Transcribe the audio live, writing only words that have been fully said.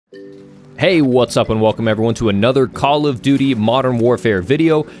Hey, what's up and welcome everyone to another Call of Duty Modern Warfare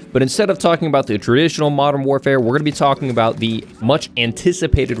video, but instead of talking about the traditional Modern Warfare, we're going to be talking about the much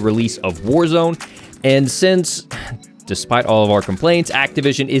anticipated release of Warzone. And since, despite all of our complaints,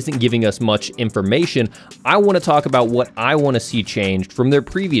 Activision isn't giving us much information, I want to talk about what I want to see changed from their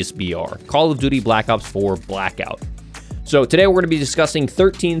previous BR, Call of Duty Black Ops 4 Blackout. So today we're going to be discussing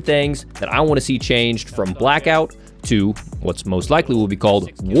 13 things that I want to see changed from Blackout to what's most likely will be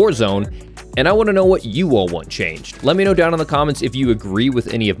called Warzone, and I want to know what you all want changed. Let me know down in the comments if you agree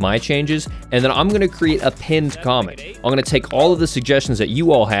with any of my changes, and then I'm going to create a pinned comment. I'm going to take all of the suggestions that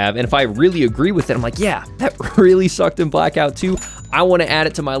you all have, and if I really agree with it, I'm like, yeah, that really sucked in Blackout too. I want to add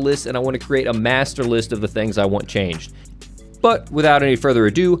it to my list, and I want to create a master list of the things I want changed. But without any further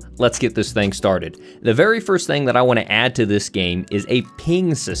ado, let's get this thing started. The very first thing that I want to add to this game is a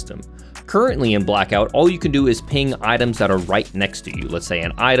ping system. Currently in Blackout, all you can do is ping items that are right next to you, let's say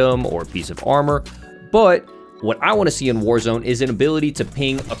an item or a piece of armor, but what I want to see in Warzone is an ability to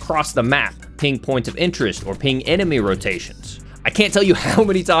ping across the map, ping points of interest, or ping enemy rotations. I can't tell you how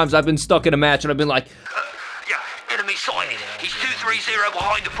many times I've been stuck in a match and I've been like, enemy sighted. He's 230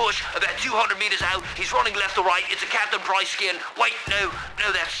 behind the bush, about 200 meters out. He's running left to right. It's a Captain Price skin. Wait, no,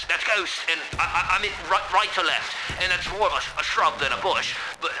 that's Ghost. And I mean right to left. And that's more of a shrub than a bush.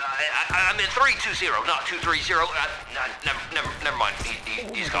 But I meant 320, not 230. Never mind.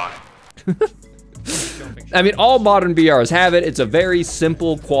 He's gone. I mean, all modern BRs have it. It's a very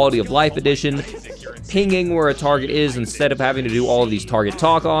simple quality of life addition. Pinging where a target is instead of having to do all of these target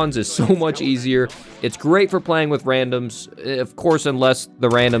talk-ons is so much easier. It's great for playing with randoms, of course, unless the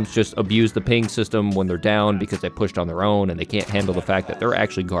randoms just abuse the ping system when they're down because they pushed on their own and they can't handle the fact that they're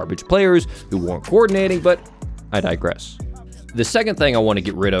actually garbage players who weren't coordinating, but I digress. The second thing I want to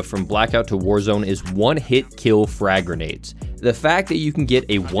get rid of from Blackout to Warzone is one-hit kill frag grenades. The fact that you can get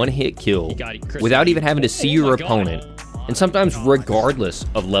a one-hit kill without even having to see your opponent, and sometimes regardless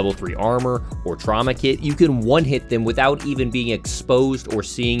of level 3 armor or trauma kit, you can one-hit them without even being exposed or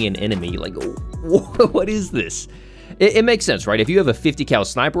seeing an enemy. Like, what is this? It makes sense, right? If you have a 50 cal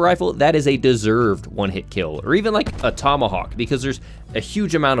sniper rifle, that is a deserved one-hit kill, or even like a tomahawk, because there's a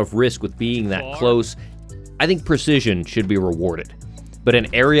huge amount of risk with being that close. I think precision should be rewarded. But an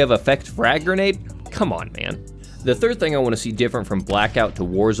area of effect frag grenade? Come on, man. The third thing I want to see different from Blackout to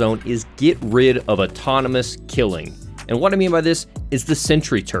Warzone is get rid of autonomous killing. And what I mean by this is the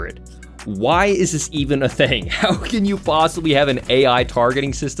sentry turret. Why is this even a thing? How can you possibly have an AI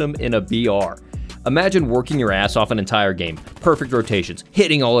targeting system in a BR? Imagine working your ass off an entire game, perfect rotations,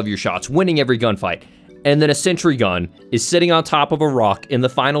 hitting all of your shots, winning every gunfight, and then a sentry gun is sitting on top of a rock in the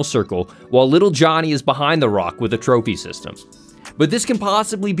final circle while little Johnny is behind the rock with a trophy system. But this can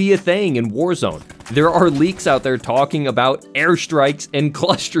possibly be a thing in Warzone. There are leaks out there talking about airstrikes and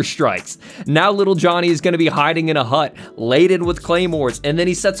cluster strikes. Now little Johnny is going to be hiding in a hut, laden with claymores, and then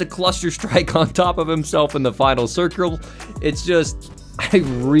he sets a cluster strike on top of himself in the final circle. It's just, I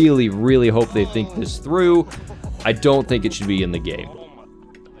really hope they think this through. I don't think it should be in the game.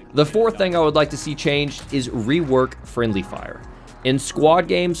 The fourth thing I would like to see changed is rework friendly fire. In squad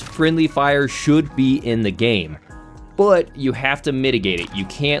games, friendly fire should be in the game, but you have to mitigate it. You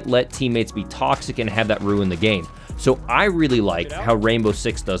can't let teammates be toxic and have that ruin the game. So I really like how Rainbow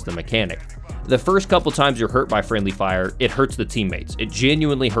Six does the mechanic. The first couple times you're hurt by friendly fire, it hurts the teammates. It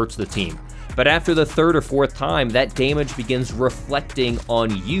genuinely hurts the team. But after the third or fourth time, that damage begins reflecting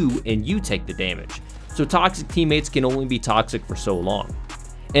on you and you take the damage. So toxic teammates can only be toxic for so long.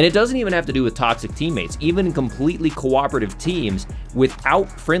 And it doesn't even have to do with toxic teammates. Even in completely cooperative teams,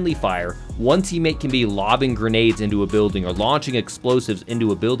 without friendly fire, one teammate can be lobbing grenades into a building or launching explosives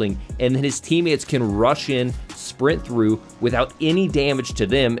into a building, and then his teammates can rush in, sprint through without any damage to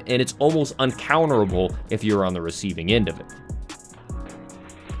them, and it's almost uncounterable if you're on the receiving end of it.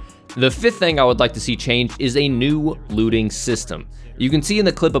 The fifth thing I would like to see changed is a new looting system. You can see in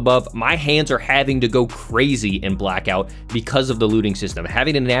the clip above, my hands are having to go crazy in Blackout because of the looting system.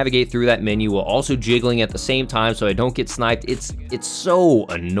 Having to navigate through that menu while also jiggling at the same time so I don't get sniped, it's so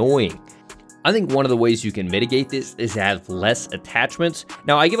annoying. I think one of the ways you can mitigate this is to have less attachments.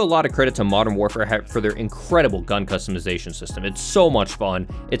 Now, I give a lot of credit to Modern Warfare for their incredible gun customization system. It's so much fun.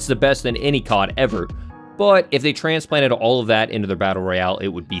 It's the best in any COD ever. But if they transplanted all of that into their Battle Royale, it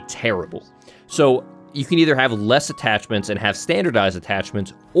would be terrible. So you can either have less attachments and have standardized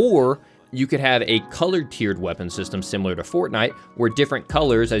attachments, or you could have a colored tiered weapon system similar to Fortnite, where different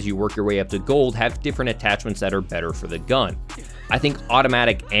colors, as you work your way up to gold, have different attachments that are better for the gun. I think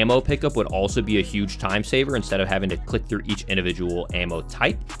automatic ammo pickup would also be a huge time saver instead of having to click through each individual ammo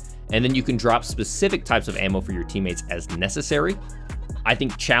type. And then you can drop specific types of ammo for your teammates as necessary. I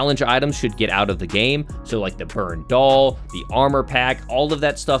think challenge items should get out of the game. So like the burn doll, the armor pack, all of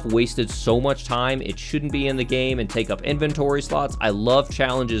that stuff wasted so much time. It shouldn't be in the game and take up inventory slots. I love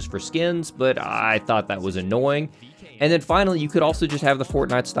challenges for skins, but I thought that was annoying. And then finally, you could also just have the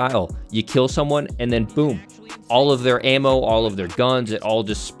Fortnite style. You kill someone and then boom, all of their ammo, all of their guns, it all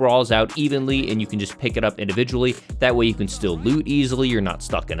just sprawls out evenly and you can just pick it up individually. That way you can still loot easily. You're not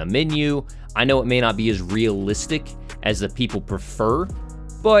stuck in a menu. I know it may not be as realistic as the people prefer,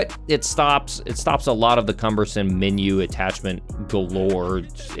 but it stops a lot of the cumbersome menu attachment galore.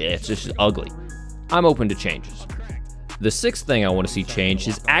 It's just ugly. I'm open to changes. The sixth thing I want to see changed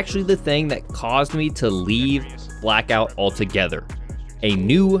is actually the thing that caused me to leave Blackout altogether. A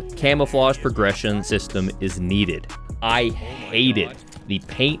new camouflage progression system is needed. I hated the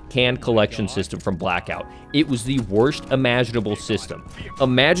paint can collection system from Blackout. It was the worst imaginable system.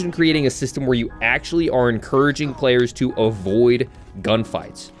 Imagine creating a system where you actually are encouraging players to avoid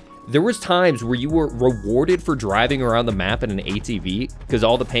gunfights. There was times where you were rewarded for driving around the map in an ATV because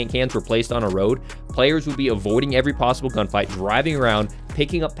all the paint cans were placed on a road. Players would be avoiding every possible gunfight, driving around,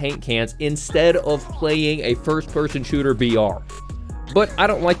 picking up paint cans instead of playing a first-person shooter BR. But I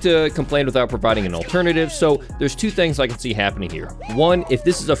don't like to complain without providing an alternative, so there's two things I can see happening here. One, if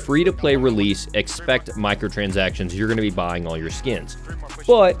this is a free-to-play release, expect microtransactions. You're going to be buying all your skins.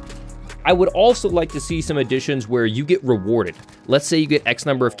 But I would also like to see some additions where you get rewarded. Let's say you get X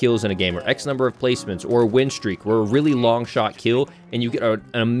number of kills in a game, or X number of placements, or a win streak, or a really long shot kill, and you get an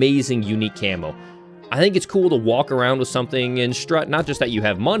amazing unique camo. I think it's cool to walk around with something and strut, not just that you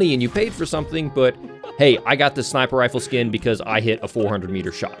have money and you paid for something, but hey, I got this sniper rifle skin because I hit a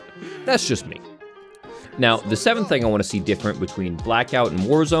 400-meter shot. That's just me. Now, the seventh thing I want to see different between Blackout and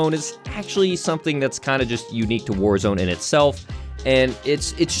Warzone is actually something that's kind of just unique to Warzone in itself, and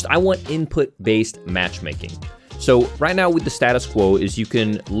it's just I want input-based matchmaking. So right now with the status quo is you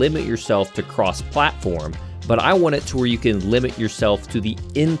can limit yourself to cross-platform, but I want it to where you can limit yourself to the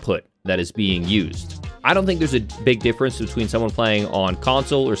input that is being used. I don't think there's a big difference between someone playing on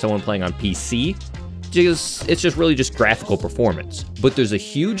console or someone playing on PC. It's just really just graphical performance. But there's a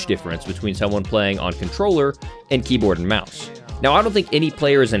huge difference between someone playing on controller and keyboard and mouse. Now, I don't think any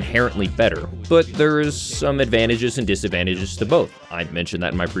player is inherently better, but there is some advantages and disadvantages to both. I mentioned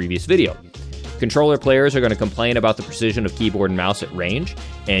that in my previous video. Controller players are going to complain about the precision of keyboard and mouse at range,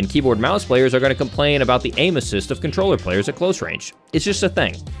 and keyboard and mouse players are going to complain about the aim assist of controller players at close range. It's just a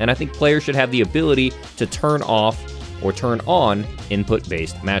thing, and I think players should have the ability to turn off or turn on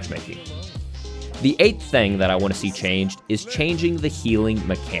input-based matchmaking. The eighth thing that I want to see changed is changing the healing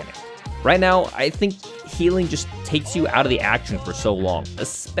mechanic. Right now, I think healing just takes you out of the action for so long,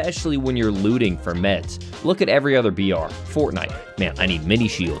 especially when you're looting for meds. Look at every other BR. Fortnite. Man, I need mini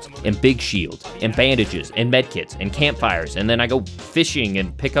shields, and big shields, and bandages, and medkits, and campfires, and then I go fishing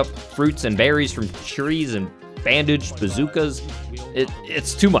and pick up fruits and berries from trees and bandage bazookas.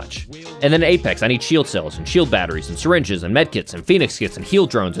 It's too much. And then Apex, I need shield cells, and shield batteries, and syringes, and medkits, and Phoenix kits, and heal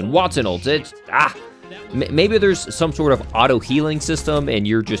drones, and Watson ults. Maybe there's some sort of auto healing system and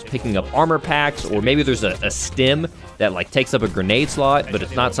you're just picking up armor packs, or maybe there's a stim that like takes up a grenade slot, but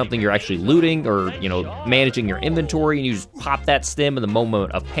it's not something you're actually looting or, you know, managing your inventory, and you just pop that stim in the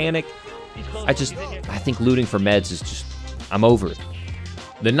moment of panic. I think looting for meds is just, I'm over it.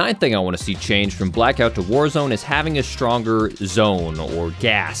 The ninth thing I want to see change from Blackout to Warzone is having a stronger zone or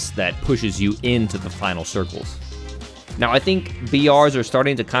gas that pushes you into the final circles. Now, I think BRs are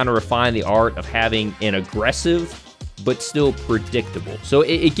starting to kind of refine the art of having an aggressive, but still predictable. So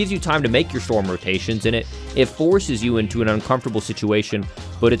it gives you time to make your storm rotations, and it forces you into an uncomfortable situation,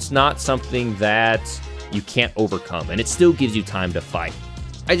 but it's not something that you can't overcome, and it still gives you time to fight.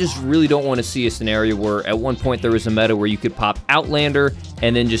 I just really don't want to see a scenario where at one point there was a meta where you could pop Outlander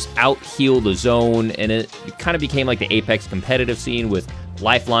and then just out-heal the zone, and it kind of became like the Apex competitive scene with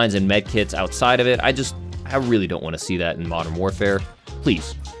lifelines and medkits outside of it. I really don't want to see that in Modern Warfare.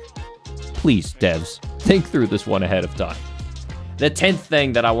 Please, devs, think through this one ahead of time. The 10th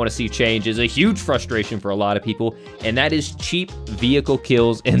thing that I want to see change is a huge frustration for a lot of people, and that is cheap vehicle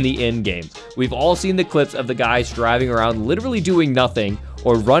kills in the end game. We've all seen the clips of the guys driving around literally doing nothing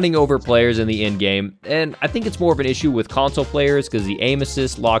or running over players in the end game, and I think it's more of an issue with console players because the aim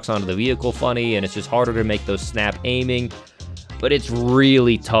assist locks onto the vehicle funny, and it's just harder to make those snap aiming, but it's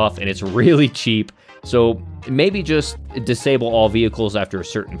really tough and it's really cheap. So maybe just disable all vehicles after a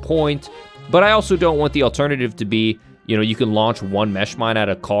certain point, but I also don't want the alternative to be, you know, you can launch one mesh mine at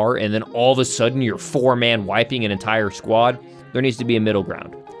a car and then all of a sudden you're four-man wiping an entire squad. There needs to be a middle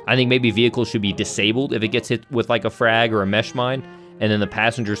ground. I think maybe vehicles should be disabled if it gets hit with like a frag or a mesh mine, and then the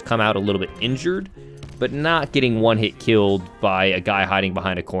passengers come out a little bit injured. but not getting one-hit killed by a guy hiding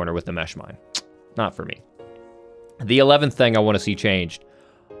behind a corner with a mesh mine. Not for me. The 11th thing I want to see changed.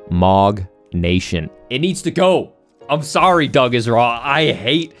 Mog Nation. It needs to go. I'm sorry, Doug is raw. I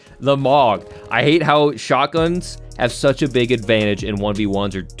hate the Mog. I hate how shotguns have such a big advantage in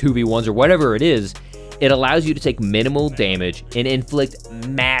 1v1s or 2v1s or whatever it is. It allows you to take minimal damage and inflict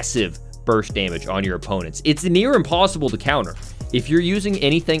massive burst damage on your opponents. It's near impossible to counter. If you're using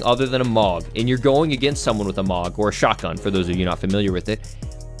anything other than a Mog and you're going against someone with a Mog or a shotgun, for those of you not familiar with it,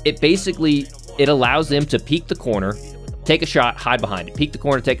 it allows them to peek the corner, take a shot, hide behind it, peek the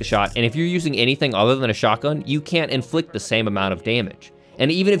corner, take a shot, and if you're using anything other than a shotgun, you can't inflict the same amount of damage. And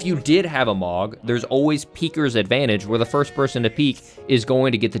even if you did have a Mog, there's always peeker's advantage where the first person to peek is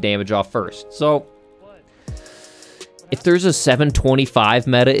going to get the damage off first. So, if there's a 725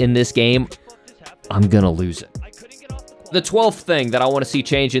 meta in this game, I'm gonna lose it. The 12th thing that I want to see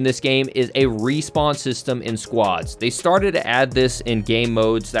change in this game is a respawn system in squads. They started to add this in game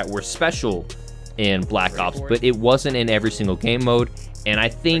modes that were special in Black Ops, but it wasn't in every single game mode. And I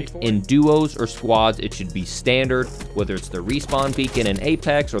think in duos or squads, it should be standard, whether it's the respawn beacon in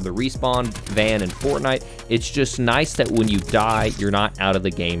Apex or the respawn van in Fortnite. It's just nice that when you die, you're not out of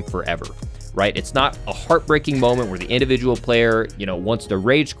the game forever, right? It's not a heartbreaking moment where the individual player, wants to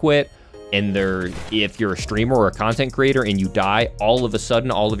rage quit, and if you're a streamer or a content creator and you die, all of a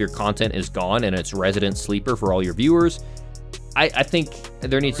sudden, all of your content is gone and it's resident sleeper for all your viewers. I think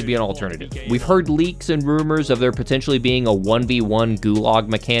there needs to be an alternative. We've heard leaks and rumors of there potentially being a 1v1 gulag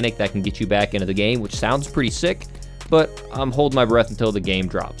mechanic that can get you back into the game, which sounds pretty sick, but I'm holding my breath until the game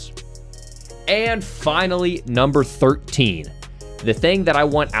drops. And finally, number 13. The thing that I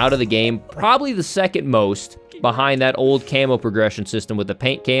want out of the game, probably the second most behind that old camo progression system with the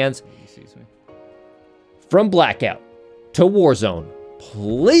paint cans. From Blackout to Warzone,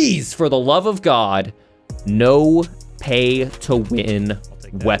 please, for the love of God, no pay-to-win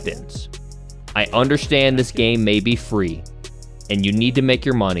weapons. I understand this game may be free, and you need to make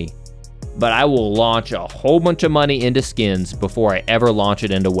your money, but I will launch a whole bunch of money into skins before I ever launch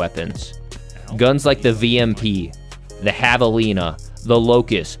it into weapons. Guns like the VMP, the Javelina, the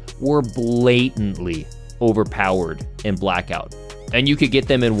Locust were blatantly overpowered in Blackout, and you could get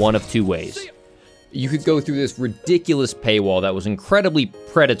them in one of two ways. You could go through this ridiculous paywall that was incredibly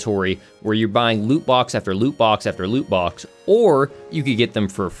predatory, where you're buying loot box after loot box after loot box, or you could get them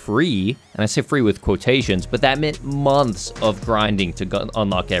for free, and I say free with quotations, but that meant months of grinding to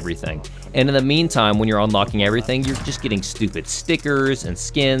unlock everything. And in the meantime, when you're unlocking everything, you're just getting stupid stickers and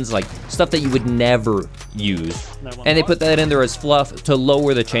skins, like stuff that you would never use. And they put that in there as fluff to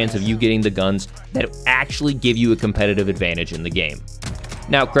lower the chance of you getting the guns that actually give you a competitive advantage in the game.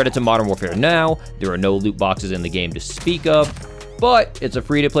 Now, credit to Modern Warfare Now, there are no loot boxes in the game to speak of, but it's a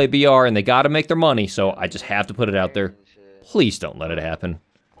free-to-play BR and they gotta make their money, so I just have to put it out there. Please don't let it happen.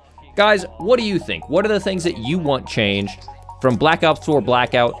 Guys, what do you think? What are the things that you want changed from Black Ops 4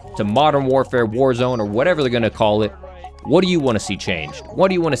 Blackout to Modern Warfare Warzone or whatever they're gonna call it? What do you want to see changed? What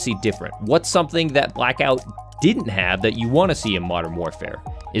do you want to see different? What's something that Blackout didn't have that you want to see in Modern Warfare?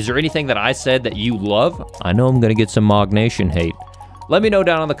 Is there anything that I said that you love? I know I'm gonna get some Mog Nation hate. Let me know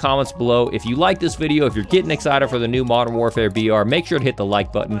down in the comments below. If you like this video, if you're getting excited for the new Modern Warfare BR, make sure to hit the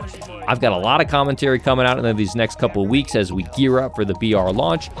like button. I've got a lot of commentary coming out in these next couple of weeks as we gear up for the BR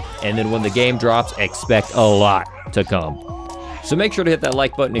launch. And then when the game drops, expect a lot to come. So make sure to hit that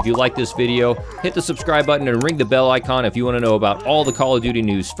like button if you like this video. Hit the subscribe button and ring the bell icon if you want to know about all the Call of Duty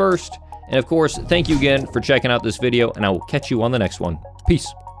news first. And of course, thank you again for checking out this video, and I will catch you on the next one. Peace.